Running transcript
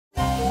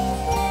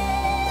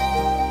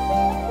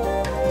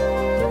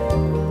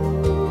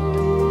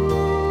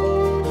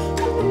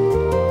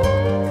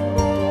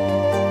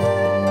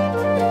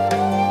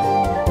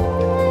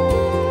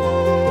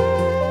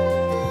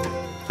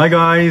Hi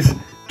guys,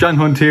 John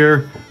Hunt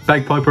here,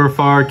 bagpiper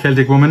for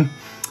Celtic Woman.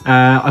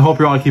 I hope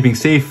you're all keeping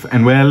safe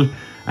and well.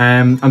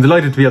 I'm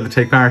delighted to be able to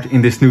take part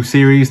in this new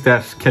series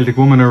that Celtic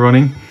Woman are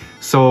running.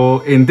 So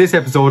in this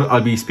episode I'll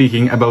be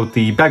speaking about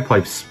the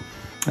bagpipes.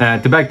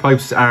 The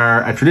bagpipes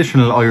are a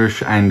traditional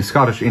Irish and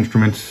Scottish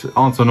instrument,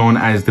 also known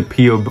as the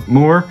Peab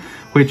Moor,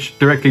 which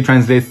directly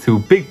translates to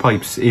big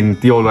pipes in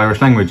the Old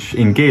Irish language,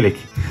 in Gaelic.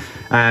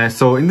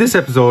 So in this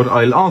episode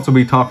I'll also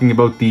be talking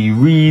about the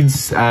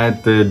reeds,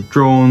 the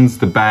drones,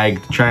 the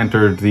bag, the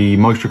chanter, the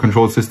moisture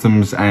control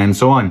systems and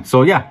so on.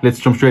 So yeah, let's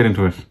jump straight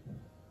into it.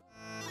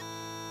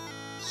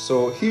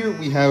 So here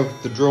we have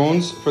the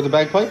drones for the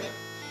bagpipe.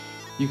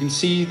 You can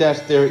see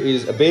that there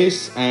is a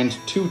bass and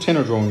two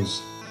tenor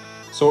drones.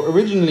 So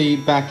originally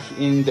back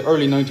in the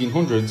early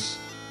 1900s,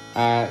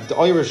 the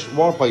Irish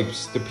war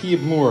pipes, the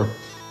Peab Moor,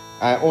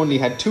 only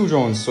had two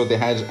drones. So they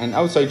had an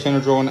outside tenor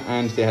drone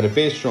and they had a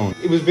bass drone.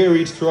 It was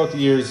varied throughout the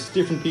years.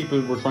 Different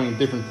people were trying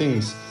different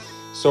things.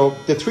 So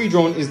the three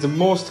drone is the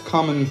most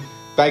common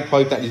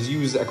bagpipe that is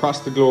used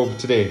across the globe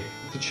today.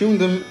 To tune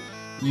them,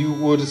 you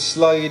would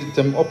slide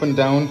them up and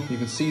down. You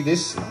can see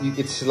this,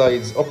 it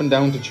slides up and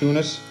down to tune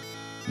it.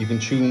 You can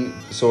tune,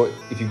 so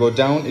if you go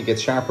down it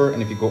gets sharper,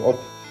 and if you go up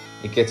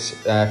it gets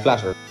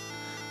flatter.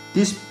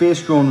 This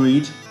bass drone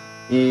reed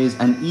is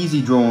an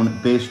easy drone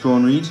bass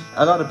drone reed.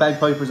 A lot of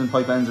bagpipers and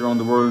pipe bands around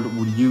the world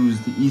would use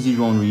the easy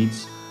drone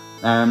reeds,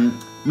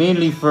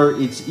 mainly for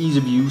its ease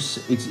of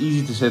use. It's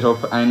easy to set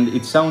up and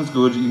it sounds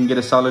good. You can get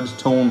a solid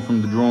tone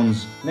from the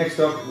drones. Next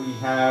up we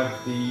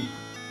have the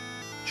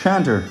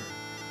chanter.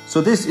 So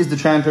this is the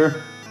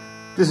chanter.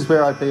 This is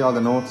where I play all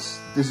the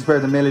notes. This is where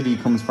the melody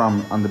comes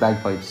from on the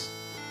bagpipes.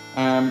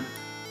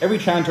 Every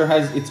chanter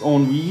has its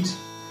own reed.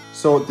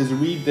 So there's a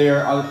reed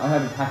there. I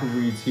have a pack of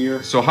reeds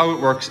here. So how it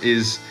works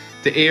is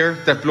the air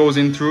that blows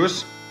in through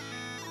it,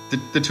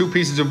 the two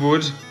pieces of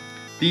wood,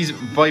 these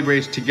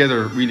vibrate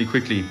together really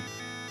quickly.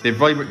 They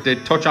vibrate, they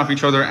touch off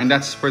each other, and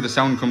that's where the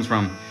sound comes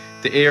from.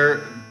 The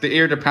air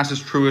that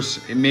passes through it,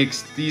 it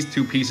makes these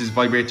two pieces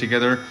vibrate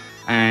together,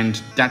 and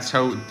that's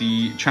how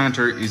the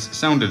chanter is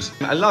sounded.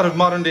 A lot of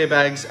modern day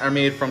bags are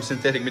made from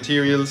synthetic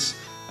materials.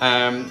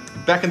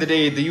 Back in the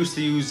day they used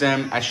to use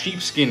a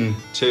sheepskin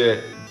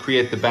to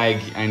create the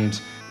bag,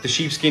 and the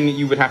sheepskin,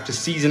 you would have to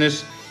season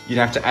it. You'd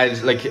have to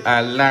add like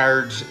a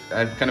lard,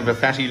 kind of a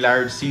fatty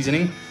lard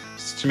seasoning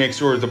to make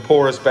sure the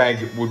porous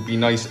bag would be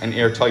nice and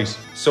airtight.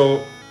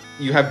 So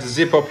you have the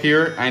zip up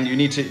here, and you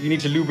need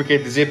to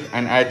lubricate the zip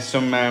and add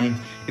some,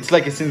 it's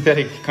like a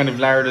synthetic kind of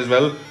lard as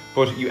well,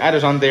 but you add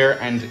it on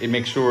there and it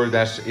makes sure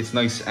that it's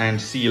nice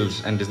and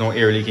sealed and there's no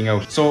air leaking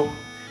out. So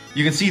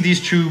you can see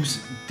these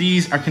tubes,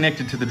 these are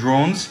connected to the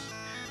drones.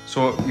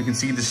 So you can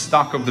see the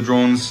stock of the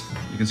drones,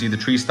 you can see the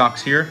three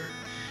stocks here,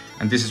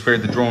 and this is where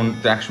the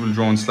actual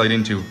drones slide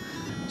into.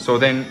 So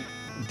then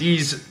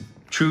these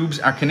tubes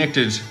are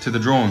connected to the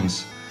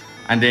drones,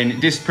 and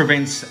then this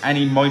prevents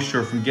any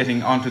moisture from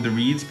getting onto the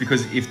reeds,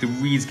 because if the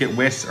reeds get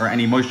wet or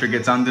any moisture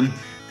gets on them,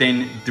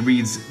 then the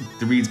reeds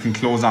can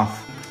close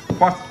off.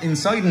 What's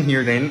inside in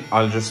here then,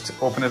 I'll just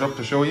open it up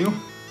to show you.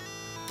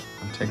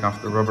 I'll take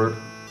off the rubber.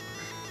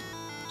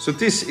 So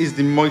this is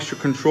the moisture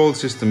control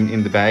system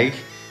in the bag.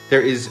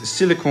 There is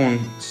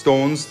silicone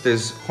stones,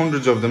 there's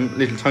hundreds of them,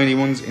 little tiny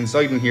ones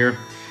inside in here.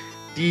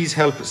 These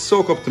help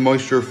soak up the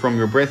moisture from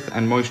your breath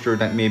and moisture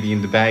that may be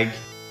in the bag.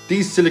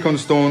 These silicone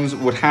stones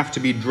would have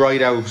to be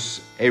dried out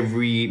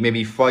every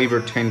maybe 5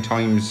 or 10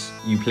 times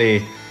you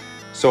play.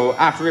 So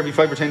after every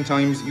 5 or 10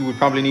 times, you would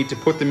probably need to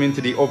put them into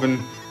the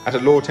oven at a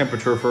low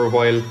temperature for a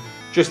while,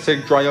 just to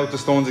dry out the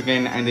stones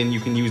again, and then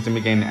you can use them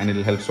again and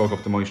it'll help soak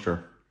up the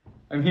moisture.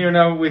 I'm here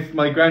now with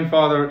my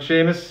grandfather,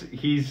 Seamus.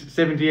 He's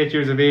 78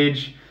 years of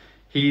age.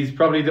 He's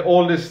probably the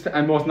oldest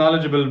and most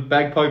knowledgeable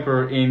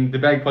bagpiper in the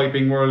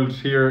bagpiping world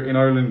here in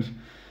Ireland.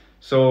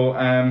 So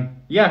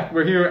yeah,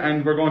 we're here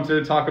and we're going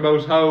to talk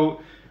about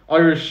how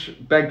Irish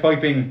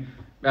bagpiping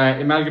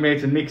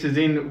amalgamates and mixes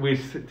in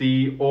with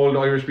the old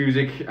Irish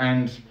music,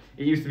 and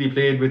it used to be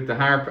played with the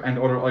harp and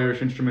other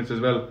Irish instruments as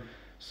well.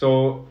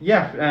 So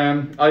yeah,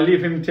 I'll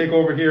leave him take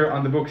over here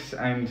on the books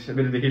and a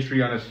bit of the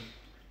history on it.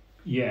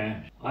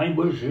 Yeah, I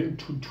was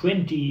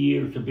 20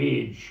 years of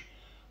age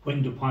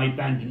when the pipe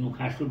band in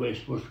Newcastle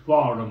West was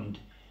formed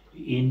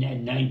in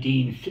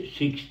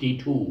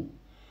 1962.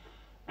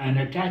 And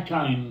at that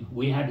time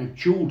we had a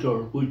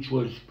tutor which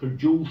was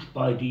produced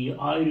by the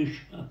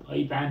Irish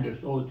Pipe Band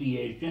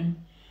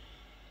Association,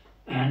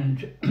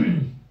 and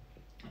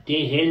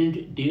they held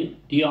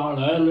the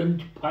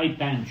All-Ireland Pipe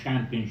Band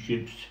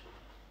Championships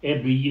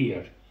every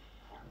year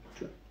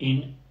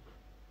in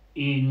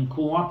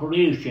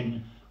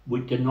cooperation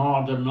with the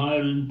Northern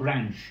Ireland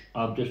branch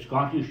of the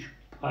Scottish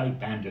Pipe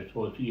Band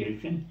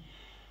Association,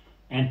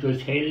 and it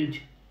was held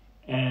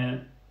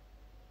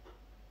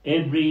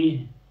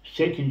every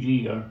second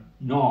year,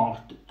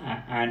 north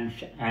and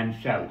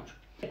south.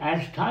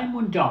 As time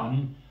went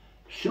on,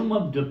 some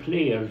of the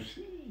players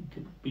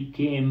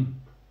became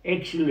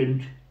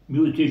excellent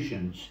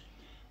musicians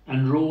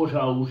and wrote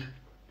out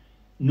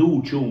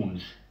new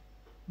tunes,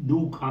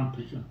 new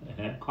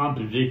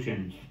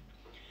compositions.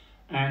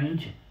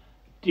 and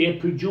they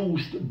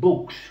produced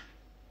books.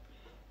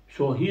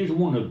 So here's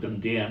one of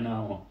them there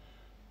now.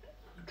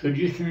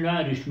 Traditional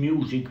Irish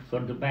Music for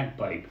the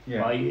Bagpipe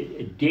by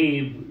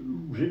Dave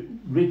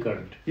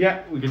Rickard.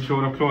 Yeah, we can show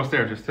it up close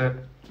there just to...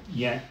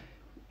 Yeah.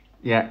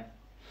 Yeah.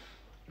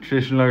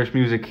 Traditional Irish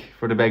Music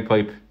for the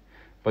Bagpipe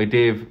by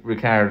Dave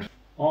Rickard.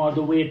 All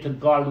the way to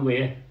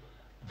Galway,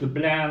 the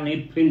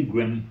Blarney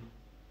Pilgrim,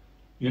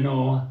 you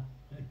know,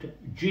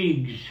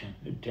 jigs,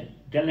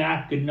 the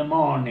lark in the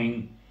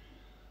morning,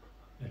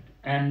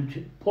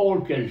 and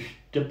polkas,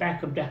 the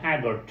back of the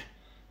haggard,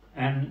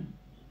 and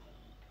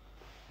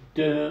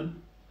the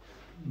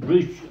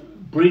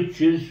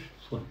breeches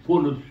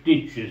full of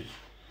stitches.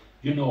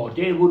 You know,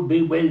 they would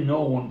be well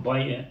known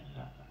by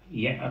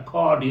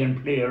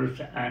accordion players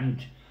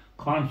and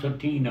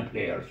concertina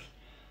players.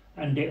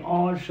 And they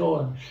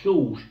also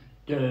suit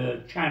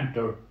the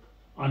chanter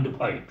on the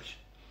pipes.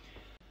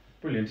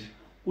 Brilliant.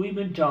 We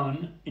went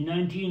on, in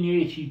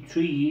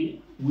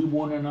 1983, we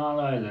won an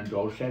All-Ireland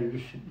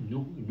ourselves,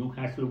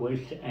 Newcastle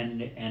West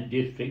and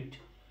District,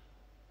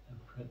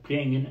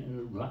 playing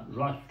in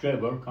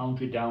Rostrevor,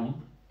 County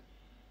Down.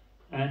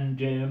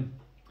 And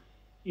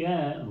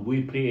yeah,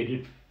 we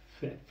played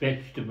at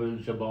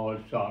festivals of all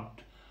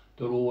sorts,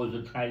 the Rose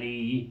of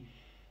Tralee,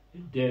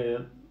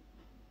 the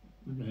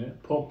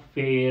Puck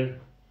Fair,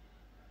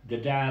 the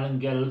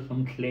Darlingale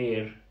from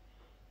Clare,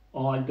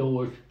 all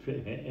those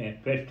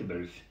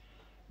festivals.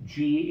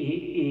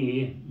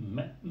 GAA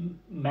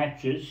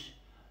matches,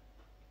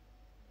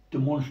 the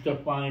Munster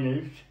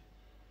finals,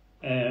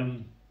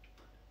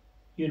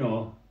 you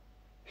know,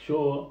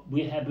 so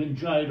we have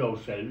enjoyed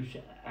ourselves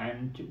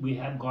and we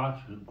have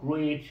got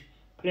great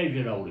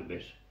pleasure out of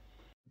it.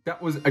 That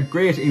was a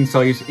great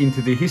insight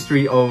into the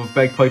history of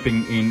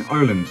bagpiping in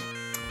Ireland.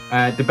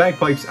 The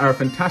bagpipes are a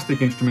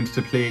fantastic instrument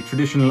to play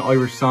traditional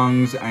Irish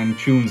songs and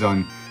tunes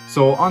on.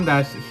 So on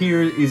that,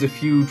 here is a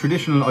few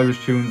traditional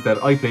Irish tunes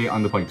that I play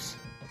on the pipes.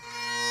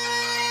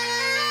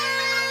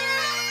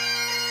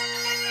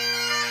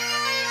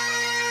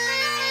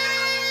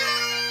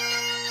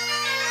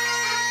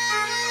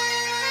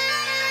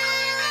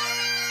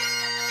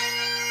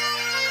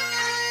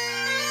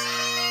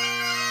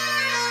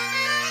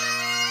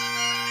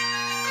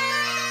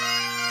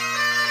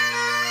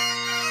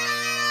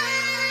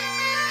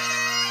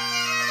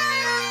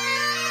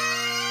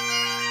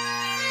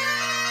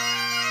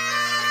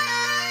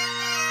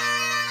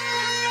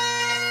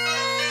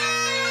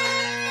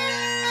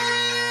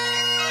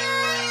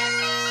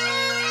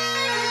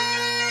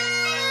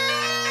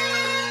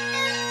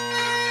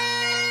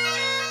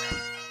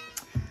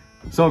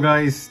 So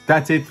guys,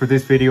 that's it for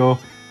this video.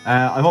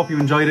 I hope you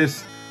enjoyed it.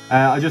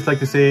 I'd just like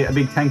to say a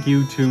big thank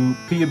you to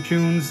Peab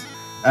Tunes.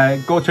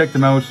 Go check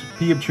them out,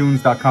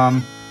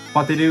 peabtunes.com.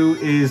 What they do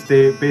is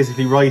they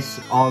basically write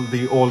all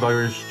the old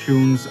Irish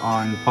tunes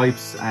on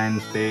pipes,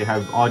 and they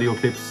have audio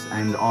clips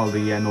and all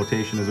the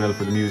notation as well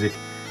for the music.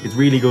 It's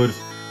really good.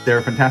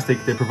 They're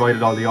fantastic. They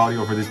provided all the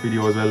audio for this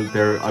video as well.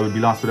 I would be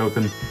lost without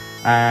them.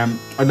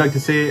 I'd like to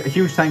say a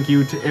huge thank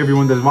you to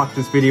everyone that's watched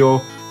this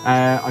video.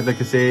 I'd like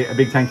to say a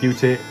big thank you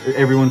to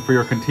everyone for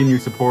your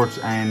continued support,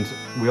 and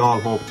we all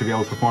hope to be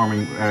out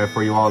performing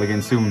for you all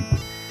again soon.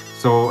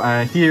 So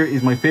here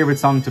is my favourite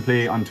song to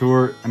play on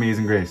tour,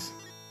 Amazing Grace.